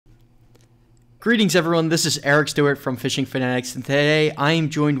Greetings, everyone. This is Eric Stewart from Fishing Fanatics, and today I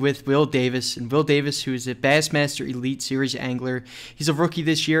am joined with Will Davis. And Will Davis, who is a Bassmaster Elite Series angler, he's a rookie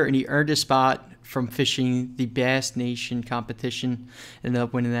this year, and he earned a spot from fishing the Bass Nation competition and ended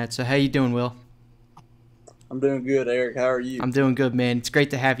up winning that. So, how you doing, Will? I'm doing good, Eric. How are you? I'm doing good, man. It's great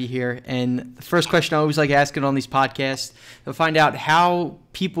to have you here. And the first question I always like asking on these podcasts to find out how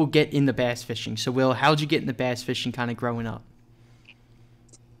people get into bass fishing. So, Will, how'd you get into bass fishing kind of growing up?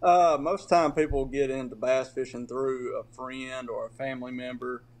 Most time people get into bass fishing through a friend or a family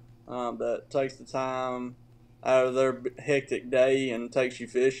member that takes the time out of their hectic day and takes you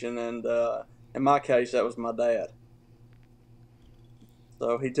fishing. And in my case, that was my dad.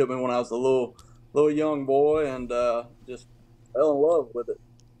 So he took me when I was a little young boy and just fell in love with it.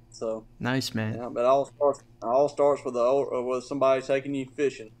 So Nice, man. yeah, but all starts with somebody taking you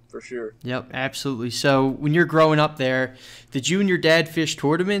fishing for sure. Yep, absolutely. So when you're growing up there, did you and your dad fish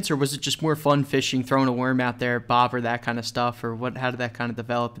tournaments, or was it just more fun fishing, throwing a worm out there, bobber, that kind of stuff, or what? How did that kind of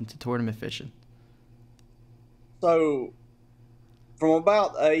develop into tournament fishing? So from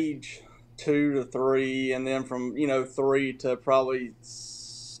about age 2 to 3, and then from 3 to probably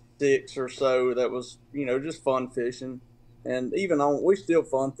 6 or so, that was just fun fishing. And even on, we still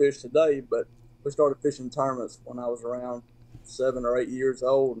fun fish today, but we started fishing tournaments when I was around 7 or 8 years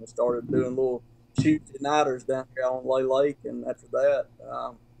old, and started doing little Tuesday nighters down here on Lay Lake. And after that,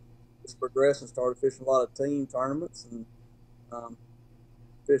 just progressed and started fishing a lot of team tournaments and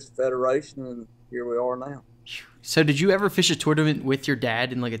fished the federation, and here we are now. So did you ever fish a tournament with your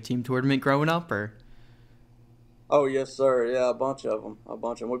dad in like a team tournament growing up, or? Oh yes, sir. Yeah, a bunch of them.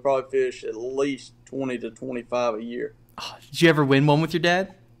 We probably fish at least 20 to 25 a year. Oh, did you ever win one with your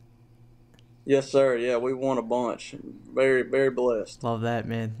dad? Yes, sir. Yeah, we won a bunch. Very, very blessed. Love that,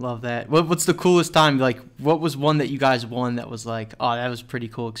 man. Love that. What's the coolest time? Like, what was one that you guys won that was like, oh, that was a pretty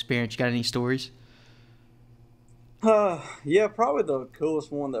cool experience? You got any stories? Yeah, probably the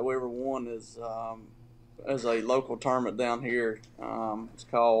coolest one that we ever won is as a local tournament down here. It's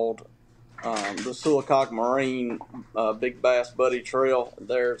called the Sulacock Marine Big Bass Buddy Trail.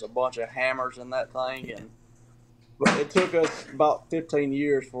 There's a bunch of hammers in that thing, but it took us about 15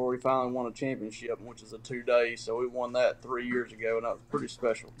 years before we finally won a championship, which is a 2-day. So we won that 3 years ago, and that was pretty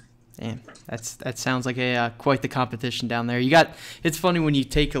special. Damn, that sounds like a quite the competition down there. It's funny when you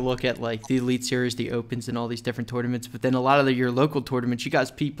take a look at like the Elite Series, the Opens, and all these different tournaments, but then a lot of your local tournaments, you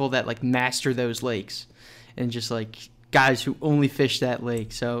got people that like master those lakes, and just like guys who only fish that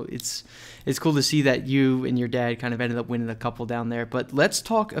lake. So it's cool to see that you and your dad kind of ended up winning a couple down there. But let's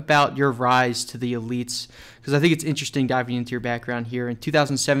talk about your rise to the elites, because I think it's interesting diving into your background here. In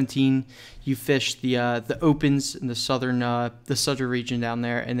 2017, you fished the Opens in the southern region down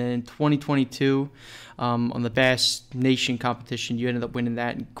there, and then in 2022, on the Bass Nation competition, you ended up winning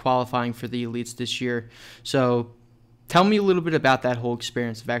that and qualifying for the elites this year. So tell me a little bit about that whole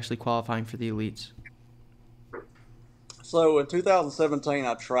experience of actually qualifying for the elites. So in 2017,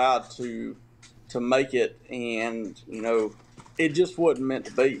 I tried to make it, and it just wasn't meant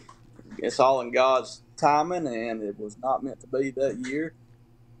to be. It's all in God's timing, and it was not meant to be that year.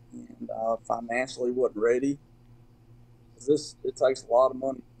 And financially wasn't ready. It takes a lot of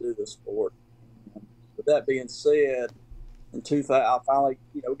money to do this sport. And with that being said, in 2000, I finally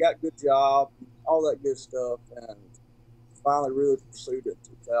got a good job, all that good stuff, and finally really pursued it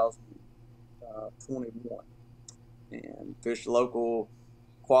in 2021. And fished a local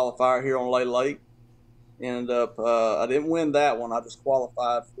qualifier here on Lay Lake. Ended up, I didn't win that one. I just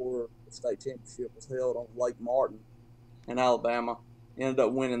qualified for the state championship. Was held on Lake Martin in Alabama. Ended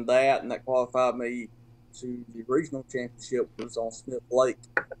up winning that, and that qualified me to the regional championship, which was on Smith Lake.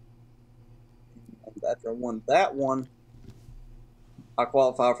 And after I won that one, I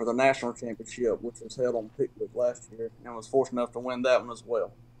qualified for the national championship, which was held on Pickwick last year, and was fortunate enough to win that one as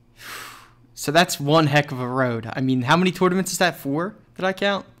well. So that's one heck of a road. I mean, how many tournaments is that? 4? Did I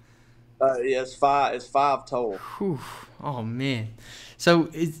count? Yeah, it's five. It's 5 total. Whew. Oh, man.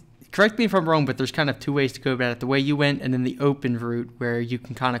 So correct me if I'm wrong, but there's kind of 2 ways to go about it. The way you went, and then the open route where you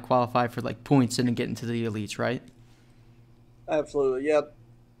can kind of qualify for like points and then get into the elites, right? Absolutely, yeah.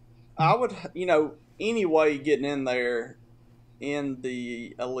 I would, any way getting in there in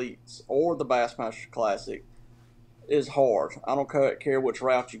the elites or the Bassmaster Classic is hard. I don't care which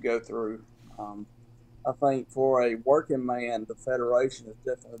route you go through. I think for a working man, the federation is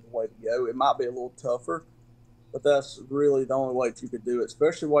definitely the way to go. It might be a little tougher, but that's really the only way that you could do it,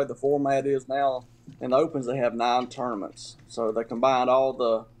 especially the way the format is now. In the Opens, they have 9 tournaments. So they combined all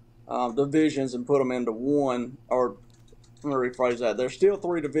the divisions and put them into one, or let me rephrase that. There's still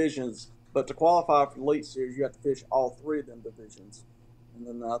 3 divisions, but to qualify for the Elite Series, you have to fish all 3 of them divisions.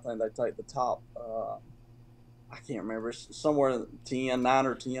 and then I think they take the top. I can't remember. It's somewhere 9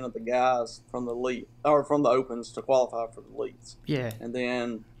 or 10 of the guys from the elite or from the opens to qualify for the elites. Yeah.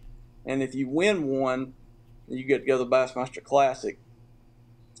 And if you win one, you get to go to the Bassmaster Classic.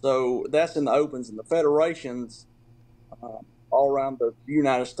 So that's in the opens, and the federations all around the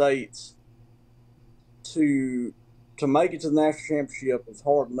United States to make it to the national championship is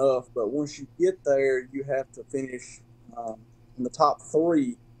hard enough. But once you get there, you have to finish in the top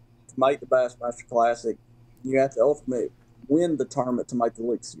 3 to make the Bassmaster Classic. You have to ultimately win the tournament to make the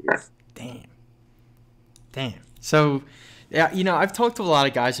Elite Series. Damn. So, yeah, you know, I've talked to a lot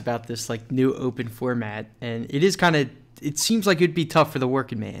of guys about this like new open format, and it is kind of. It seems like it'd be tough for the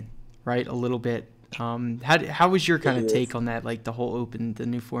working man, right? A little bit. How was your kind of take on that, like the whole open, the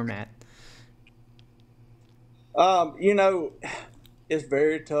new format? You know, it's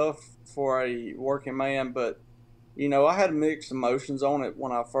very tough for a working man, but you know, I had mixed emotions on it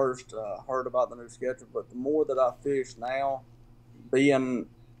when I first heard about the new schedule. But the more that I fish now, being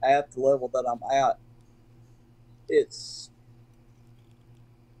at the level that I'm at, it's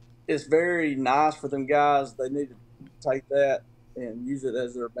very nice for them guys. They need to take that and use it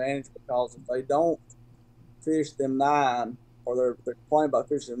as their advantage, because if they don't fish them 9, or they're complaining about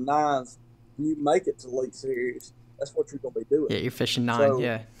fishing them 9s, you make it to the Elite Series, that's what you're going to be doing. Yeah, you're fishing 9, so,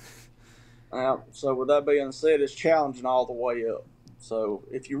 yeah. So with that being said, it's challenging all the way up. So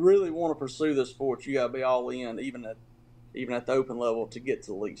if you really want to pursue this sport, you got to be all in, even at the open level, to get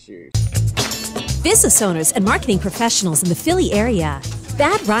to the Elite Series. Business owners and marketing professionals in the Philly area,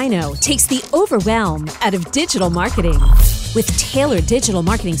 Bad Rhino takes the overwhelm out of digital marketing. With tailored digital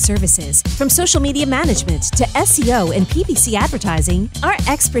marketing services, from social media management to SEO and PPC advertising, our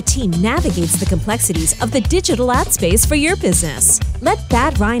expert team navigates the complexities of the digital ad space for your business. Let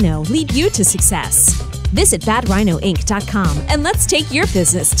Bad Rhino lead you to success. Visit badrhinoinc.com and let's take your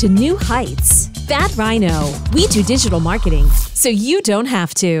business to new heights. Bad Rhino, we do digital marketing so you don't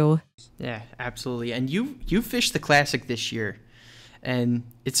have to. Yeah, absolutely. And you fished the Classic this year. And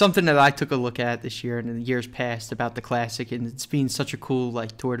it's something that I took a look at this year and in the years past about the Classic, and it's been such a cool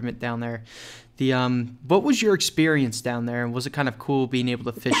like tournament down there. What was your experience down there, and was it kind of cool being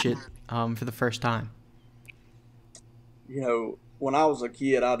able to fish it for the first time? You know, when I was a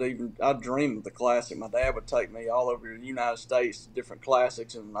kid, I'd dream of the Classic. My dad would take me all over the United States to different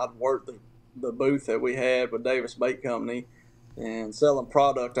classics, and I'd work the booth that we had with Davis Bait Company and selling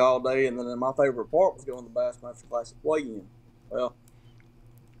product all day. And then my favorite part was going to the Bassmaster Classic weigh-in. Well,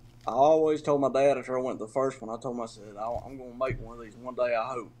 I always told my dad after I went to the first one, I told him, I said, I'm going to make one of these one day, I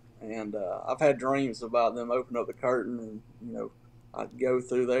hope. And I've had dreams about them opening up the curtain, and, you know, I'd go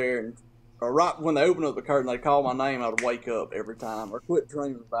through there, or right when they opened up the curtain, they'd call my name, I'd wake up every time or quit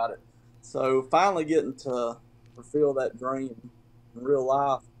dreaming about it. So finally getting to fulfill that dream in real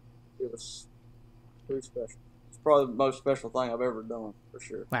life, it was pretty special. It's probably the most special thing I've ever done, for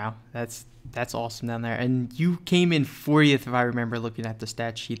sure. Wow, that's awesome down there. And you came in 40th, if I remember looking at the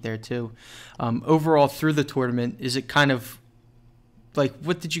stat sheet there too. Overall through the tournament, is it kind of like,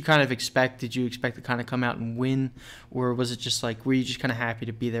 what did you kind of expect? Did you expect to kind of come out and win, or was it just like, were you just kind of happy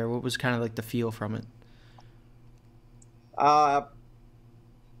to be there? What was kind of like the feel from it?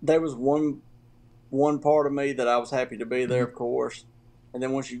 There was one part of me that I was happy to be there, of course, and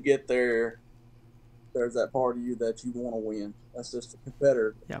then once you get there, there's that part of you that you want to win. That's just a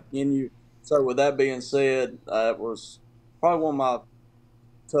competitor in you. So with that being said, it was probably one of my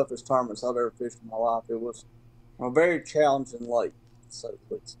toughest tournaments I've ever fished in my life. It was a very challenging lake, so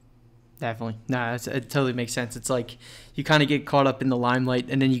please. Definitely. No, it totally makes sense. It's like you kind of get caught up in the limelight,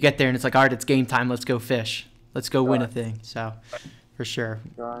 and then you get there, and it's like, all right, it's game time. Let's go fish. Let's go win a thing. So, for sure.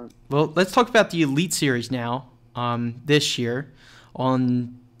 Well, let's talk about the Elite Series now. This year,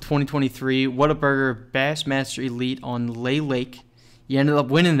 on 2023, Whataburger Bassmaster Elite on Lay Lake. You ended up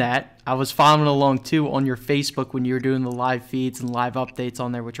winning that. I was following along, too, on your Facebook when you were doing the live feeds and live updates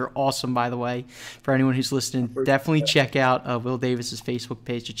on there, which are awesome, by the way. For anyone who's listening, definitely check out Will Davis's Facebook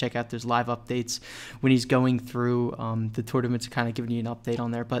page to check out those live updates when he's going through the tournaments and kind of giving you an update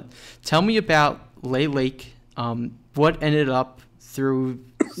on there. But tell me about Lay Lake. What ended up through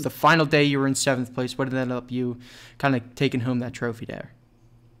the final day you were in 7th place? What ended up you kind of taking home that trophy there?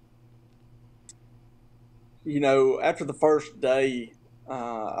 You know, after the first day,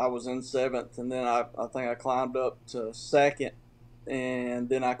 I was in 7th, and then I think I climbed up to 2nd, and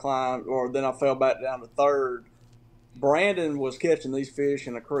then I fell back down to 3rd. Brandon was catching these fish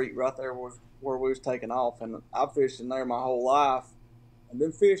in a creek right there where we was taking off, and I fished in there my whole life. And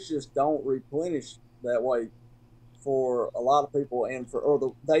then fish just don't replenish that way for a lot of people, and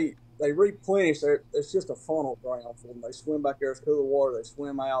they they replenish. It's just a funnel ground for them. They swim back there. It's cooler water. They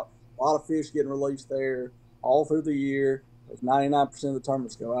swim out. A lot of fish getting released there all through the year. There's 99% of the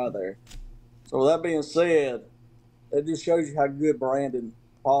tournaments go out of there. So with that being said, it just shows you how good Brandon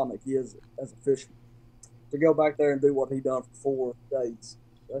Polnick is as a fisherman. To go back there and do what he done for 4 days,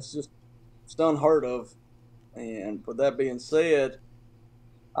 it's unheard of. And with that being said,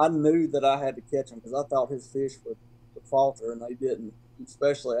 I knew that I had to catch him because I thought his fish would falter, and they didn't.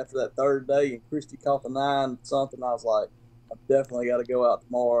 Especially after that 3rd day, and Christy caught the 9 something. I was like, I definitely got to go out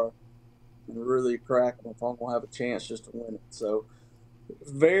tomorrow and really crack him if I'm gonna have a chance just to win it. So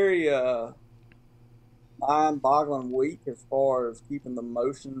it's very mind-boggling week as far as keeping the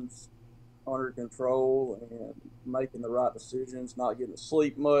emotions under control and making the right decisions, not getting to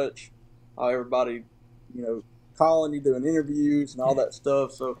sleep much. How everybody, calling you, doing interviews and all that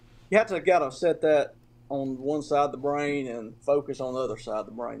stuff. So you have to gotta set that on one side of the brain and focus on the other side of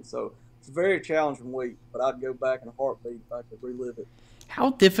the brain. So it's a very challenging week, but I'd go back in a heartbeat if I could relive it.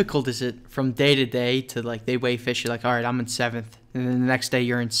 How difficult is it from day to day to, like, they weigh fish, you're like, all right, I'm in 7th, and then the next day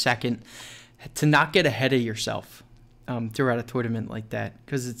you're in 2nd, to not get ahead of yourself throughout a tournament like that?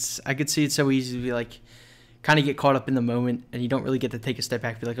 Because I could see it so easy to be like, kind of get caught up in the moment, and you don't really get to take a step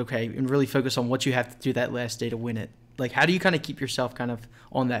back and be like, okay, and really focus on what you have to do that last day to win it. Like, how do you kind of keep yourself kind of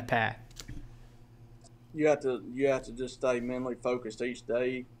on that path? You have to just stay mentally focused each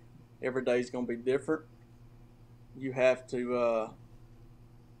day. Every day is going to be different. You have to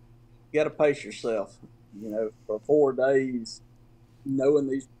you got to pace yourself. For 4 days, knowing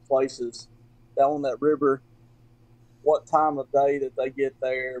these places down that river, what time of day that they get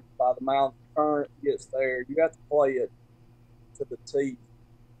there, by the amount the current gets there, you have to play it to the T,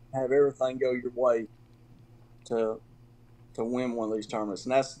 have everything go your way to win one of these tournaments.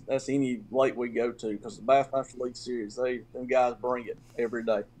 And that's any lake we go to, because the Bassmaster Elite Series, them guys bring it every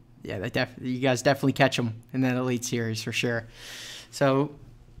day. Yeah, you guys definitely catch them in that Elite Series for sure. So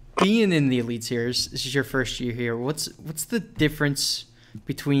being in the Elite Series, this is your first year here. What's the difference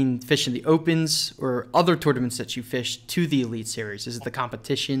between fishing the Opens or other tournaments that you fish to the Elite Series? Is it the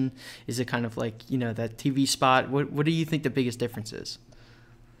competition? Is it kind of like, that TV spot? What do you think the biggest difference is?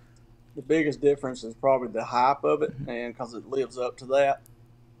 The biggest difference is probably the hype of it, and because it lives up to that.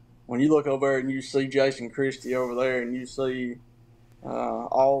 When you look over there and you see Jason Christie over there, and you see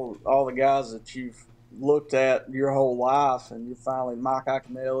all the guys that you've looked at your whole life, and you finally Mike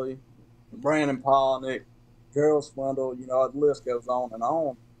Iaconelli, Brandon Polnick, Gerald Swindle, the list goes on and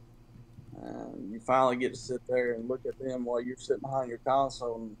on. And you finally get to sit there and look at them while you're sitting behind your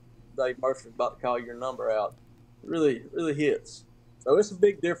console and Dave Mercer's about to call your number out. It really, really hits. So it's a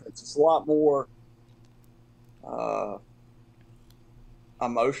big difference. It's a lot more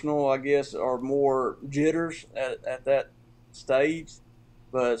emotional, I guess, or more jitters at that stage.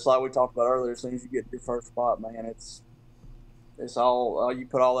 But it's like we talked about earlier, as soon as you get to your first spot, man, it's all you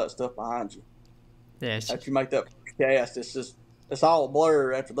put all that stuff behind you. Yeah. After you make that first cast, it's all a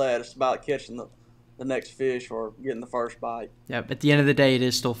blur after that. It's about catching the next fish or getting the first bite. Yeah, at the end of the day, it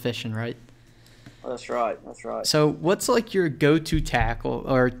is still fishing, right? That's right. So what's like your go-to tackle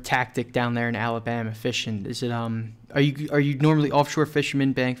or tactic down there in Alabama fishing? Is it are you normally offshore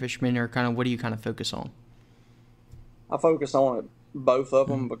fishermen, bank fishermen, or kind of what do you kind of focus on? I focus on both of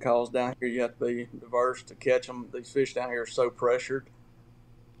them because down here you have to be diverse to catch them. These fish down here are so pressured.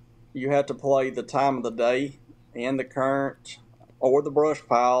 You have to play the time of the day and the current or the brush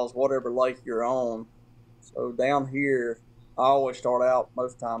piles, whatever lake you're on. So down here, I always start out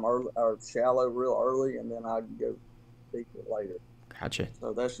most of the time early, or shallow real early, and then I can go deeper later. Gotcha.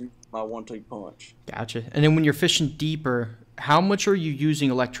 So that's my 1-2 punch. Gotcha. And then when you're fishing deeper, how much are you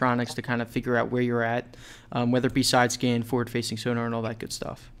using electronics to kind of figure out where you're at, whether it be side scan, forward-facing sonar, and all that good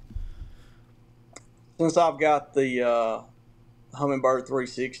stuff? Since I've got the Humminbird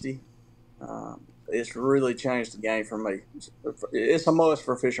 360, it's really changed the game for me. It's a must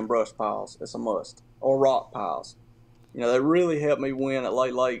for fishing brush piles. It's a must. Or rock piles. They really helped me win at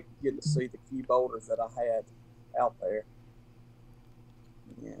Lake, getting to see the key boulders that I had out there.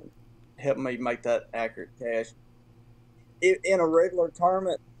 And helped me make that accurate cast. In a regular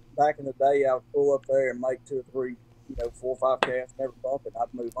tournament, back in the day, I would pull up there and make 2 or 3, 4 or 5 casts, never bump it.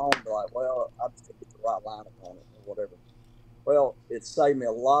 I'd move on and be like, well, I just didn't get the right line on it or whatever. Well, it saved me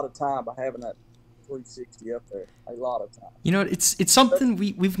a lot of time by having that 360 up there. A lot of time. It's something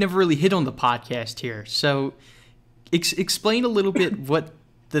we've never really hit on the podcast here. So explain a little bit what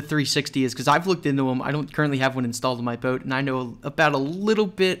the 360 is, because I've looked into them. I don't currently have one installed on my boat, and I know about a little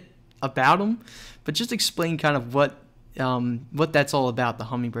bit about them. But just explain kind of what that's all about, the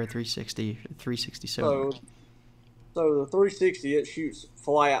Humminbird 360 sonar. So the 360, it shoots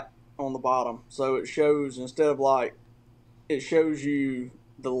flat on the bottom. So it shows, instead of like, it shows you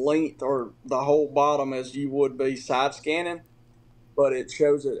the length or the whole bottom as you would be side scanning, but it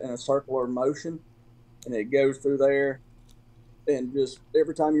shows it in a circular motion, and it goes through there. And just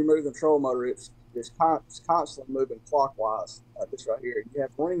every time you move the trolling motor, it's constantly moving clockwise. This right here, you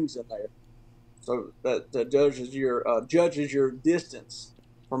have rings in there, so that judges your distance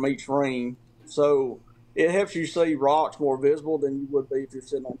from each ring. So it helps you see rocks more visible than you would be if you're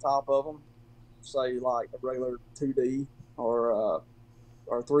sitting on top of them. Say like a regular 2D or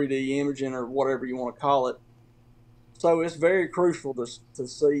 3D imaging or whatever you want to call it. So it's very crucial to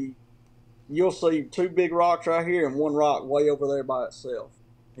see. You'll see two big rocks right here and one rock way over there by itself.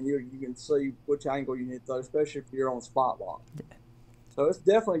 And you can see which angle you need to throw, especially if you're on spot lock. So it's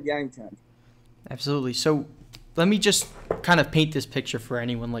definitely a game changer. Absolutely. So let me just kind of paint this picture for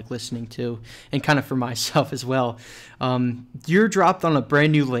anyone like listening to, and kind of for myself as well. You're dropped on a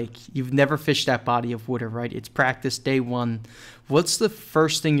brand new lake. You've never fished that body of water, right? It's practice day one. What's the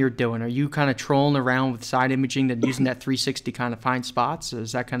first thing you're doing? Are you kind of trolling around with side imaging and using that 360 kind of find spots?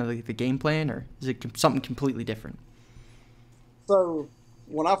 Is that kind of the game plan, or is it something completely different? So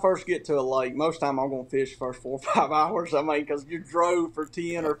when I first get to a lake, most time I'm going to fish the first 4 or 5 hours. I mean, because you drove for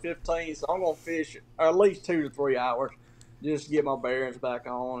 10 or 15, so I'm going to fish at least 2 to 3 hours just to get my bearings back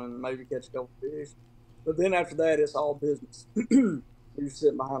on and maybe catch a couple fish. But then after that, it's all business. You're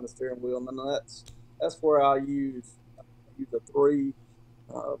sitting behind the steering wheel, and that's where I use a 3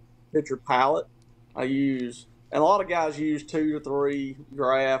 pitcher pallet. And a lot of guys use 2 to 3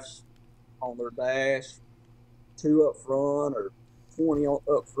 drafts on their dash, 2 up front or 20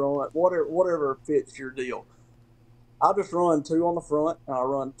 up front, whatever fits your deal. I just run 2 on the front and I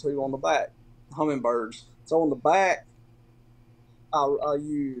run 2 on the back, hummingbirds. So on the back, I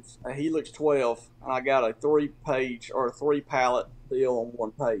use a Helix 12, and I got a 3-page or a 3-pallet deal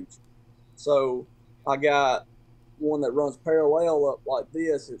on 1 page. So I got one that runs parallel up like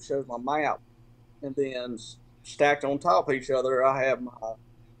this. It shows my map, and then stacked on top of each other, I have my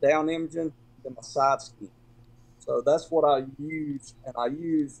down imaging and my side scan. So that's what I use, and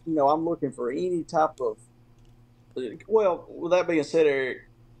I'm looking for any type of, well, with that being said, Eric,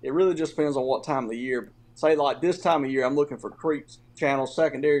 it really just depends on what time of the year. Say like this time of year, I'm looking for creek channels,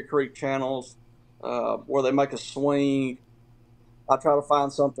 secondary creek channels, where they make a swing. I try to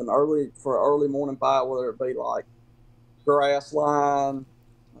find something early for an early morning bite, whether it be like grass line,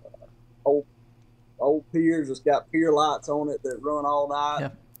 old piers that's got pier lights on it that run all night. Yeah.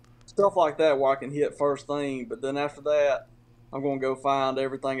 Stuff like that where I can hit first thing, but then after that, I'm going to go find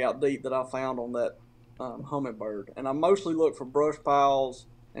everything out deep that I found on that hummingbird. And I mostly look for brush piles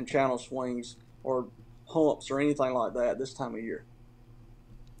and channel swings or humps or anything like that this time of year.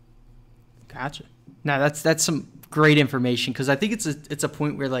 Gotcha. Now that's some great information, because I think it's a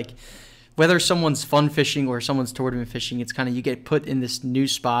point where, like, whether someone's fun fishing or someone's tournament fishing, it's kind of, you get put in this new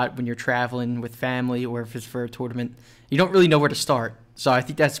spot when you're traveling with family, or if it's for a tournament, you don't really know where to start. So I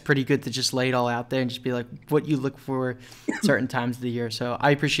think that's pretty good to just lay it all out there and just be like what you look for at certain times of the year. So I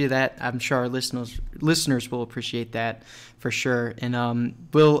appreciate that. I'm sure our listeners will appreciate that for sure. And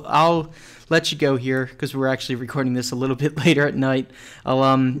I'll let you go here because we're actually recording this a little bit later at night. I'll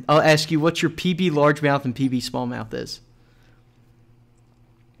ask you what your PB largemouth and PB smallmouth is.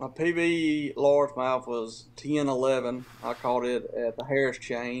 My PB largemouth was 10-11. I caught it at the Harris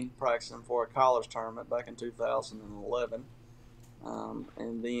Chain practicing for a college tournament back in 2011.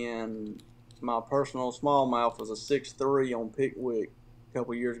 And then my personal smallmouth was a 6'3" on Pickwick a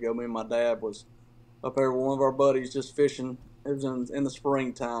couple years ago. Me and my dad was up there with one of our buddies just fishing. It was in the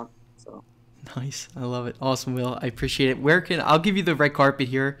springtime. So nice. I love it. Awesome, Will. I appreciate it. I'll give you the red carpet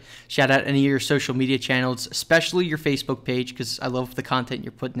here. Shout out any of your social media channels, especially your Facebook page, because I love the content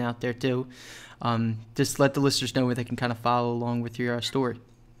you're putting out there too. Just let the listeners know where they can kind of follow along with your story.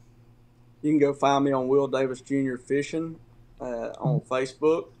 You can go find me on Will Davis Jr. Fishing on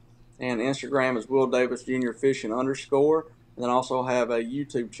Facebook, and Instagram is Will Davis Jr. Fishing _. And then also have a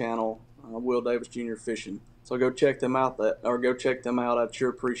YouTube channel, Will Davis Jr. Fishing. So go check them out. I'd sure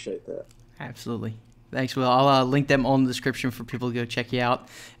appreciate that. Absolutely. Thanks, Will. I'll link them all in the description for people to go check you out.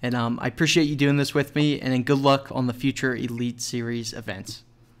 And I appreciate you doing this with me, and then good luck on the future Elite Series events.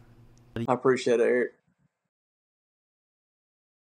 I appreciate it, Eric.